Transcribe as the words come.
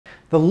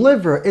The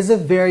liver is a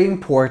very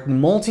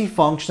important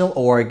multifunctional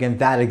organ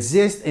that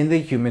exists in the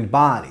human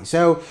body.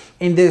 So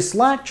in this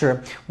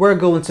lecture, we're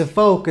going to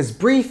focus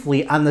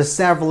briefly on the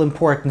several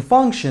important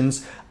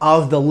functions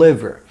of the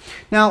liver.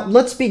 Now,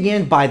 let's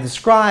begin by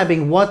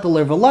describing what the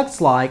liver looks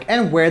like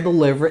and where the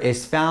liver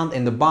is found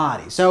in the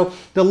body. So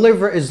the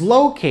liver is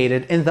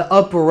located in the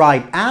upper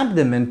right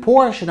abdomen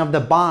portion of the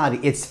body.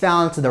 It's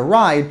found to the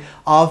right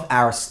of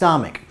our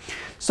stomach.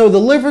 So the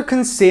liver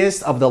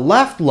consists of the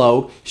left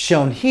lobe,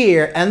 shown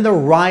here, and the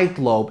right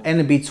lobe. And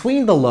in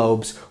between the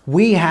lobes,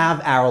 we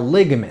have our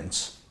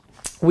ligaments.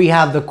 We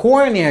have the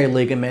coronary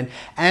ligament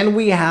and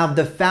we have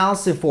the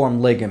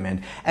falciform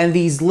ligament. And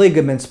these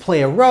ligaments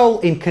play a role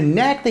in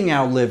connecting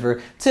our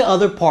liver to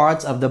other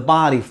parts of the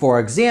body. For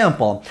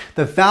example,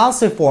 the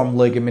falciform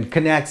ligament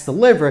connects the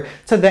liver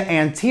to the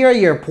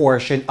anterior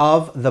portion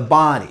of the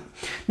body.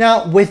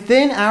 Now,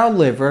 within our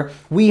liver,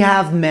 we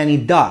have many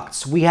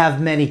ducts, we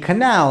have many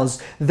canals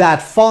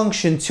that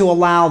function to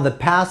allow the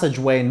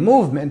passageway and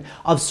movement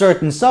of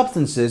certain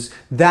substances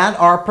that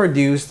are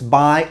produced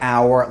by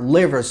our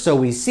liver. So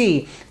we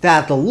see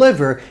that the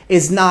liver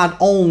is not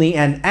only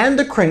an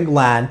endocrine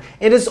gland,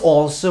 it is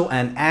also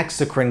an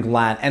exocrine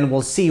gland, and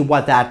we'll see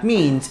what that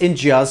means in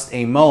just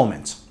a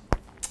moment.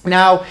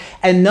 Now,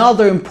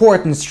 another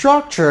important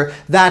structure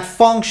that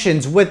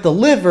functions with the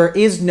liver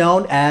is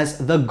known as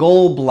the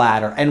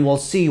gallbladder, and we'll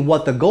see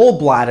what the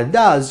gallbladder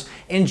does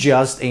in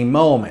just a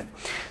moment.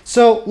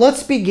 So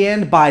let's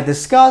begin by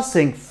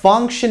discussing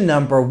function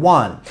number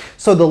 1.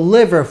 So the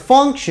liver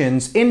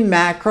functions in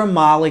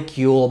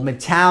macromolecule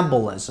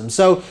metabolism.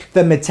 So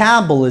the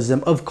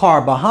metabolism of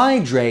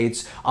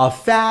carbohydrates,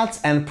 of fats,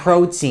 and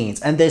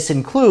proteins. And this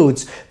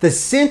includes the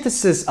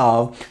synthesis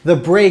of, the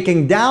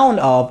breaking down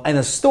of, and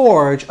the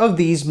storage of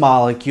these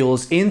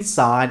molecules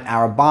inside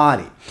our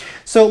body.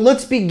 So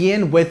let's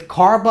begin with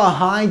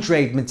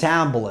carbohydrate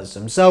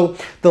metabolism. So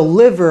the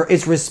liver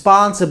is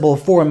responsible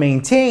for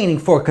maintaining,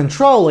 for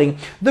controlling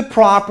the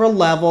proper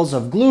levels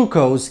of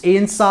glucose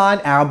inside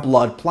our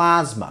blood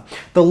plasma.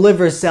 The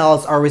liver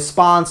cells are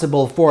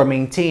responsible for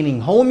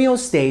maintaining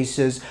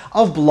homeostasis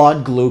of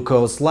blood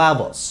glucose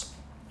levels.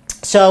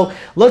 So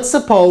let's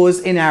suppose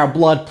in our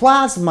blood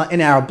plasma,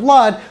 in our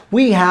blood,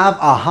 we have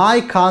a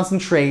high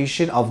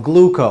concentration of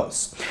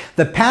glucose.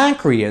 The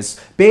pancreas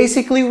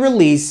basically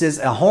releases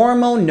a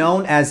hormone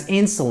known as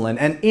insulin,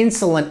 and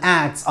insulin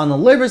acts on the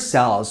liver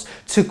cells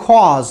to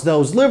cause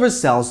those liver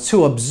cells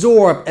to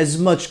absorb as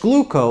much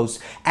glucose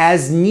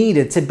as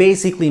needed to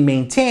basically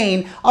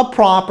maintain a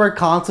proper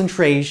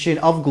concentration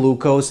of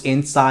glucose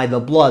inside the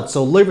blood.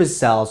 So liver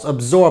cells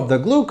absorb the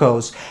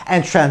glucose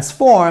and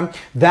transform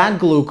that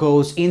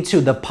glucose into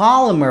the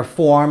polymer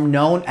form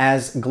known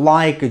as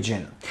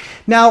glycogen.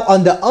 Now,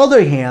 on the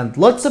other hand,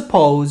 let's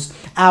suppose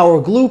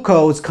our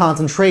glucose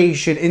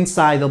concentration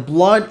inside the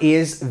blood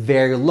is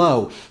very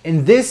low.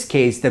 In this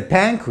case, the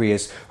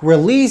pancreas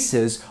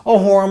releases a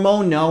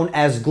hormone known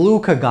as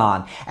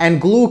glucagon,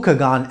 and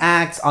glucagon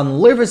acts on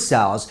liver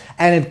cells,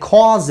 and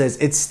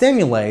it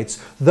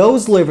stimulates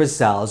those liver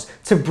cells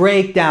to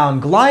break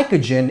down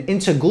glycogen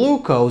into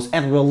glucose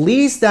and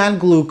release that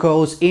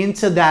glucose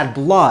into that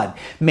blood,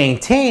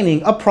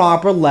 maintaining a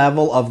proper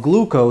level of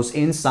glucose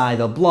inside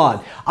the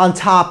blood. On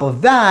top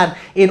of that,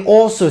 it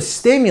also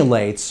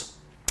stimulates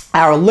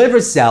our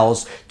liver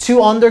cells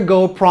to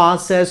undergo a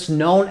process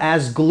known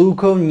as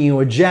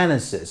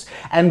gluconeogenesis.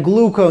 And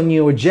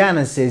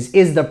gluconeogenesis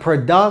is the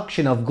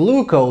production of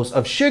glucose,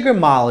 of sugar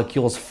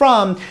molecules,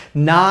 from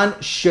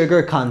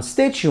non-sugar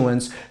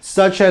constituents,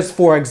 such as,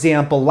 for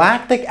example,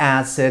 lactic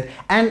acid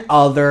and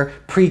other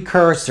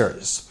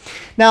precursors.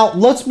 Now,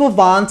 let's move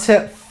on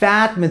to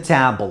fat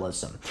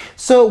metabolism.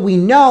 So we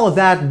know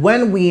that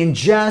when we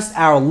ingest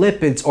our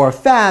lipids or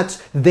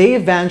fats, they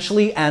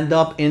eventually end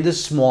up in the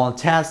small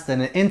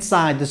intestine. And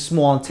inside the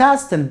small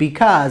intestine,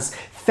 because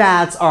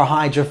fats are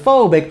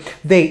hydrophobic,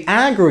 they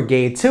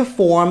aggregate to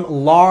form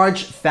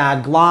large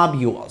fat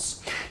globules.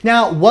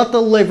 Now, what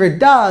the liver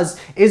does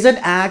is it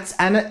acts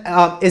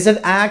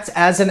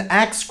as an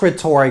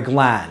excretory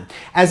gland,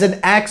 as an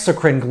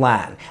exocrine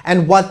gland.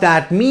 And what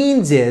that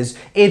means is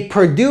it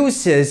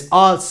produces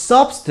a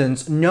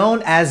substance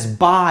known as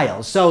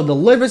bile. So the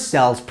liver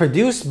cells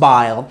produce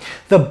bile.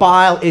 The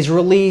bile is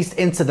released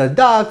into the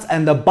ducts,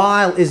 and the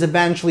bile is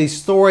eventually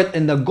stored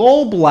in the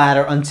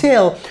gallbladder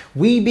until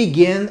we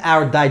begin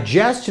our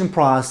digestion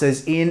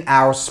process in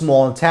our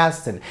small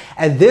intestine.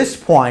 At this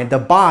point, the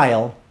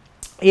bile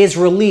is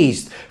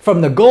released from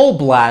the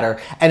gallbladder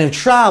and it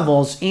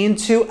travels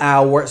into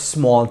our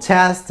small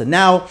intestine.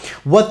 Now,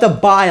 what the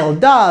bile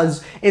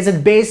does is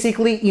it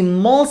basically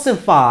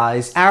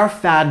emulsifies our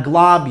fat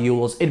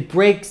globules. It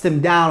breaks them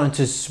down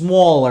into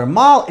smaller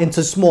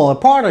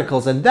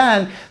particles, and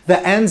then the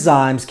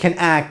enzymes can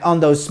act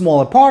on those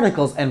smaller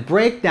particles and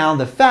break down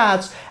the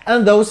fats,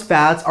 and those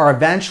fats are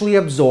eventually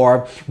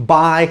absorbed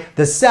by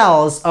the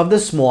cells of the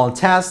small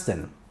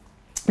intestine.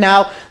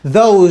 Now,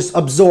 those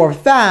absorbed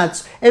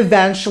fats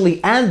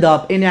eventually end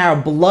up in our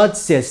blood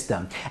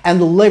system, and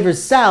the liver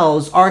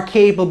cells are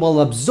capable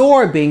of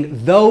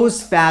absorbing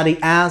those fatty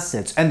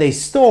acids, and they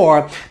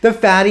store the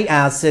fatty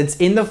acids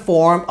in the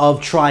form of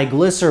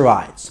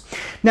triglycerides.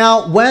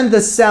 Now, when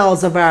the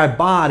cells of our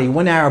body,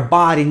 when our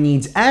body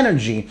needs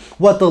energy,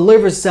 what the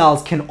liver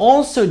cells can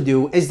also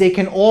do is they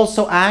can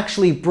also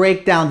actually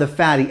break down the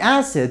fatty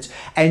acids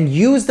and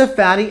use the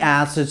fatty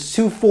acids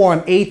to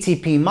form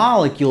ATP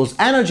molecules,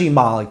 energy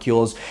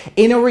molecules,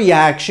 in a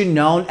reaction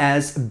known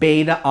as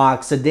beta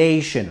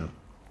oxidation.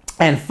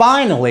 And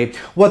finally,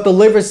 what the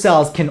liver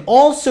cells can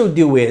also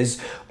do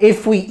is,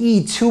 if we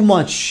eat too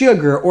much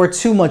sugar or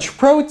too much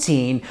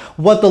protein,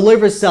 what the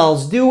liver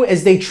cells do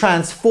is they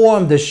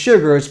transform the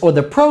sugars or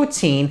the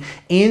protein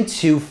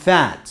into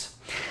fat.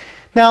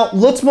 Now,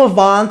 let's move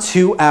on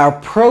to our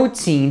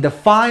protein, the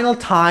final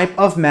type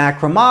of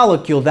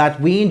macromolecule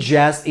that we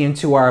ingest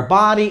into our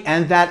body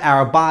and that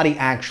our body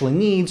actually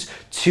needs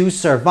to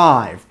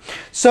survive.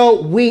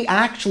 So we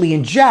actually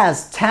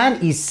ingest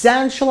 10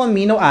 essential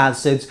amino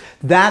acids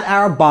that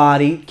our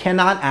body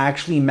cannot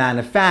actually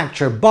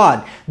manufacture,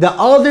 but the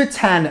other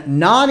 10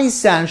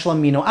 non-essential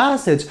amino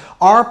acids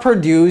are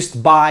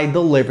produced by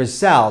the liver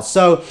cells.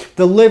 So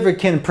the liver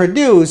can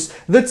produce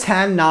the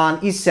 10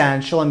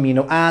 non-essential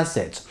amino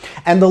acids,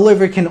 and the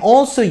liver can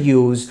also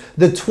use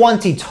the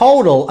 20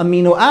 total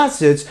amino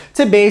acids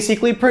to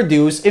basically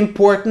produce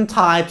important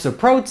types of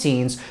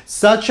proteins,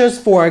 such as,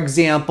 for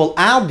example,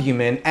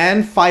 albumin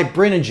and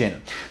fibrinogen.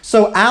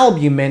 So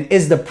albumin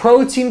is the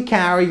protein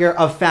carrier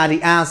of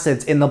fatty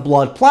acids in the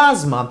blood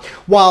plasma,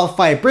 while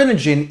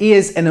fibrinogen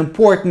is an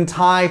important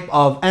type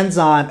of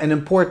enzyme, an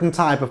important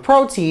type of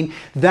protein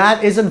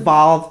that is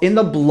involved in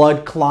the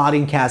blood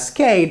clotting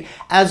cascade,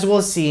 as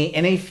we'll see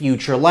in a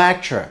future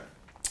lecture.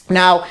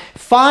 Now,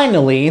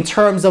 finally, in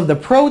terms of the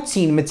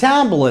protein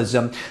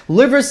metabolism,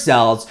 liver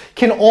cells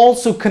can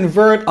also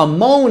convert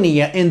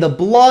ammonia in the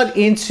blood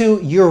into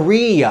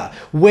urea,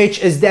 which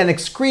is then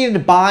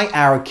excreted by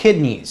our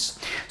kidneys.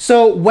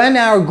 So when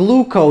our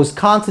glucose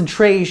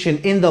concentration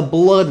in the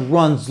blood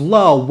runs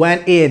low,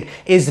 when it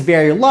is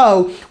very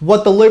low,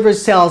 what the liver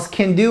cells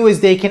can do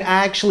is they can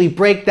actually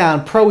break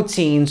down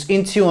proteins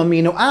into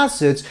amino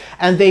acids,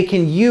 and they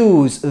can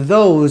use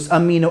those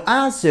amino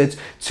acids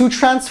to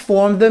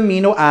transform the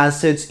amino acids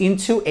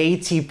into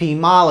ATP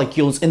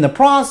molecules. In the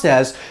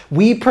process,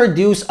 we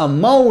produce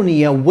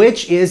ammonia,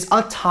 which is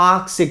a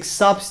toxic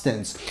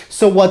substance.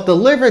 So what the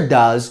liver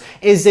does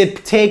is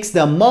it takes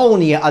the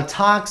ammonia, a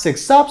toxic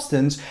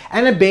substance,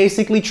 and it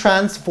basically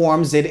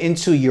transforms it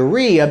into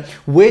urea,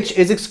 which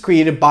is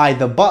excreted by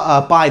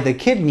the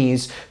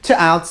kidneys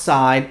to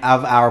outside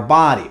of our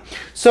body.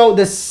 So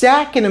the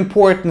second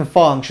important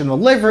function of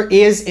the liver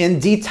is in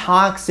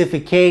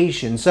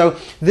detoxification. So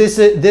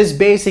this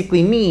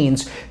basically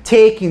means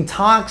taking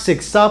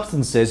toxic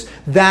substances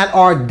that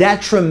are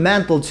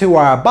detrimental to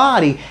our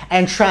body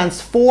and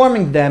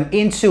transforming them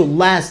into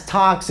less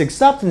toxic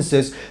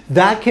substances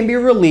that can be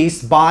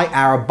released by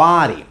our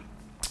body.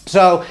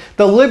 So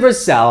the liver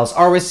cells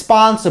are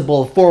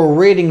responsible for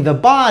ridding the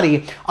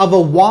body of a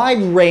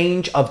wide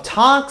range of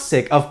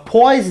toxic, of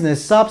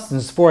poisonous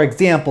substances. For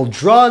example,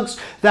 drugs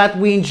that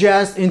we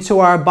ingest into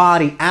our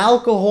body,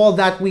 alcohol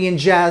that we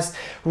ingest,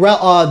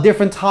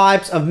 different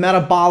types of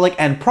metabolic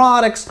end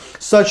products,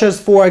 such as,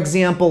 for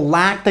example,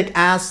 lactic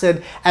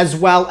acid, as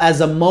well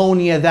as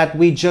ammonia that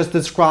we just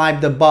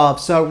described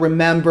above. So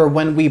remember,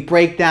 when we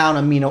break down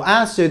amino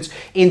acids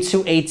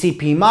into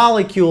ATP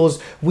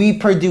molecules, we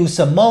produce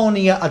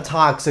ammonia, a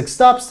toxic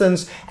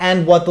substance,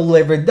 and what the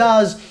liver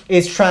does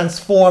is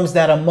transforms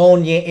that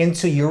ammonia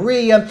into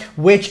urea,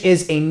 which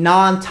is a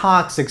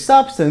non-toxic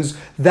substance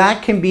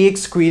that can be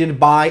excreted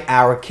by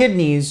our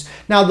kidneys.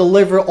 Now, the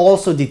liver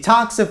also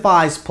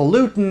detoxifies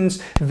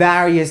pollutants,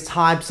 various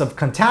types of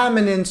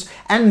contaminants,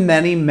 and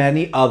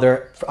many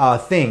other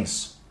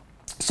things.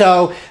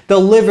 So the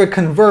liver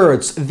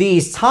converts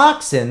these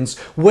toxins,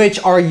 which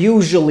are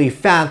usually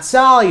fat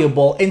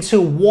soluble,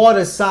 into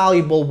water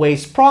soluble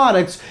waste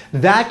products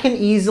that can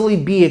easily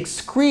be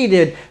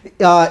excreted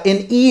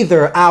in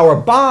either our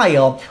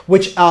bile,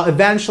 which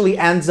eventually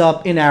ends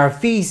up in our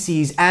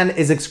feces and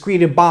is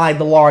excreted by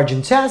the large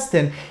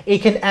intestine. It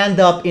can end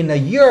up in the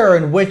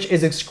urine, which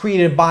is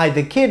excreted by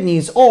the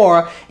kidneys,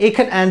 or it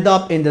can end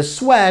up in the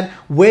sweat,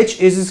 which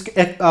is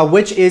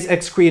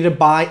excreted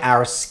by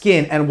our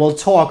skin. And we'll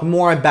talk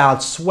more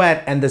about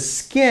sweat and the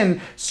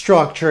skin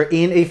structure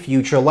in a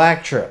future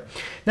lecture.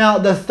 Now,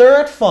 the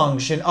third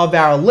function of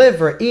our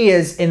liver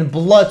is in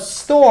blood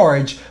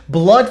storage,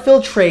 blood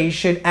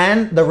filtration,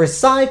 and the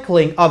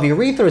recycling of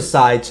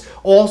erythrocytes,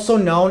 also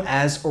known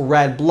as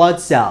red blood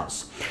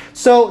cells.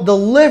 So the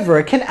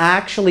liver can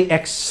actually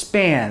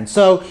expand.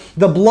 So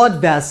the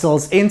blood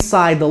vessels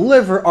inside the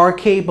liver are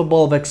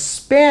capable of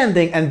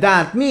expanding, and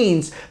that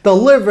means the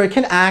liver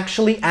can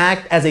actually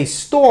act as a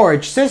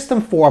storage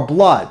system for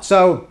blood.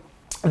 So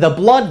the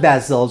blood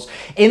vessels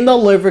in the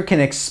liver can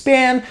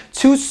expand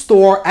to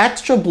store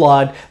extra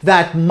blood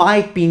that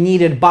might be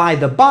needed by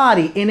the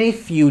body in a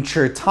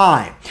future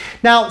time.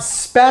 Now,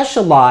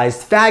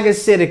 specialized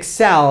phagocytic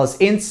cells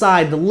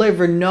inside the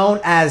liver, known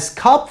as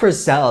Kupffer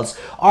cells,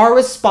 are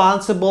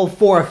responsible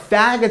for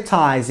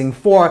phagocytizing,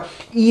 for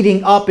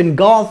eating up,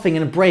 engulfing,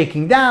 and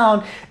breaking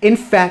down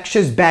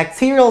infectious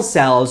bacterial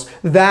cells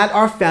that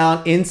are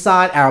found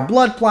inside our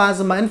blood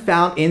plasma and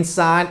found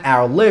inside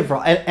our liver.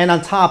 And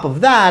on top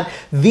of that,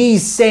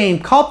 these same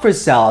Kupffer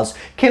cells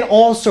can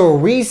also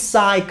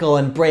recycle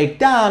and break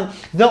down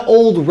the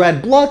old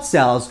red blood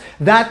cells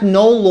that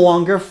no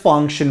longer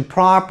function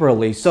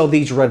properly. So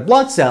these red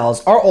blood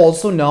cells are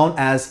also known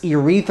as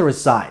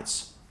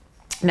erythrocytes.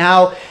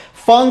 Now,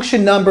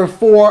 function number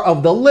 4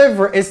 of the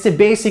liver is to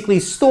basically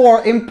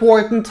store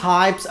important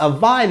types of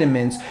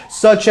vitamins,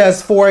 such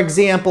as, for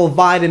example,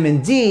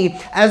 vitamin D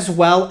as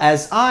well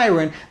as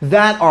iron,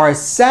 that are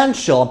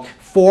essential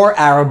for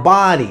our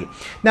body.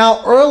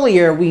 Now,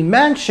 earlier we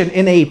mentioned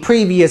in a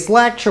previous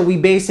lecture, we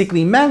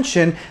basically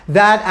mentioned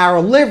that our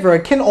liver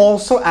can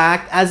also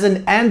act as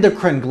an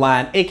endocrine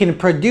gland. It can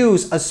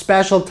produce a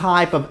special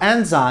type of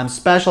enzyme,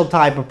 special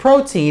type of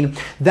protein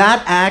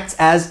that acts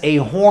as a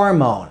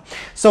hormone.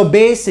 So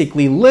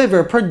basically,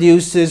 liver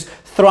produces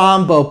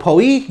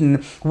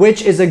thrombopoietin,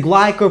 which is a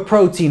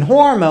glycoprotein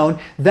hormone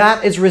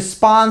that is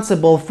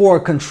responsible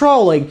for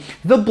controlling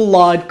the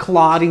blood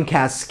clotting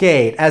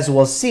cascade. As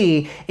we'll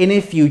see in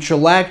a future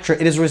lecture,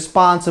 it is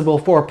responsible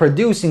for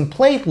producing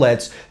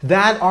platelets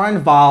that are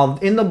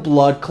involved in the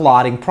blood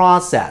clotting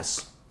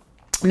process.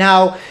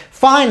 Now,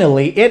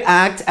 finally, it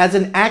acts as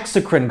an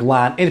exocrine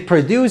gland. It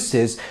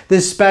produces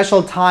this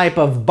special type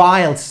of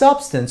bile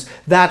substance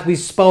that we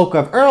spoke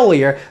of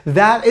earlier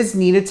that is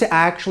needed to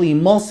actually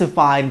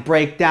emulsify and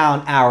break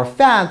down our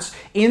fats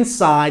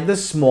inside the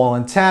small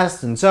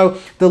intestine. So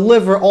the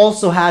liver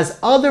also has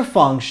other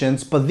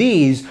functions, but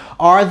these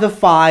are the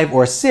 5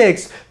 or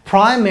 6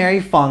 primary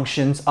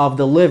functions of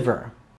the liver.